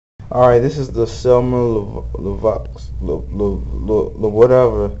All right, this is the Selmer Lavoix,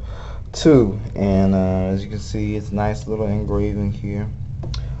 whatever, 2, and as you can see, it's nice little engraving here.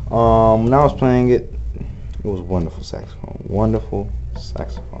 When I was playing it, it was wonderful saxophone, wonderful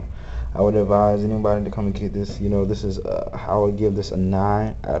saxophone. I would advise anybody to come and get this. You know, this is I would give this a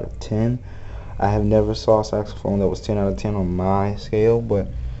 9 out of 10. I have never saw a saxophone that was 10 out of 10 on my scale, but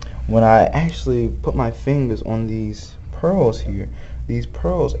when I actually put my fingers on these pearls here, these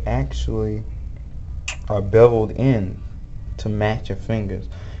pearls actually are beveled in to match your fingers.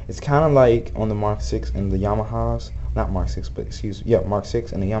 It's kind of like on the Mark 6 and the Yamahas, not Mark 6, but Mark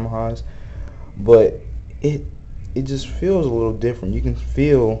 6 and the Yamahas, but it just feels a little different. You can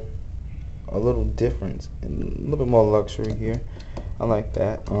feel a little difference, and a little bit more luxury here. I like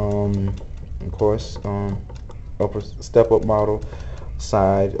that. Of course, upper step up model,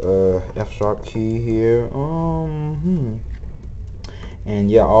 side F sharp key here.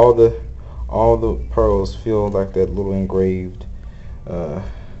 And yeah, all the pearls feel like that little engraved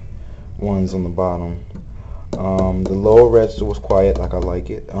ones on the bottom. The lower register was quiet, like I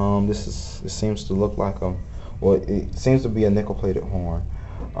like it. It seems to look like it seems to be a nickel plated horn.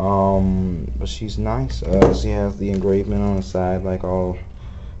 But she's nice. She has the engraving on the side, like all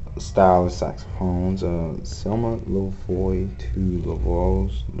stylish saxophones. Selmer Lavoix, 2 Lavoix,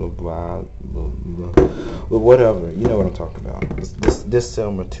 whatever. You know what I'm talking about. This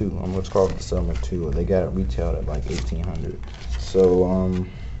Selmer 2. I'm gonna call it the Selmer 2. They got it retailed at like 1,800. So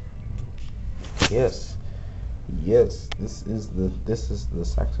yes, this is the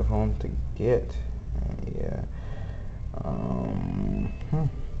saxophone to get. Yeah.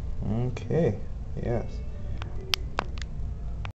 Okay. Yes.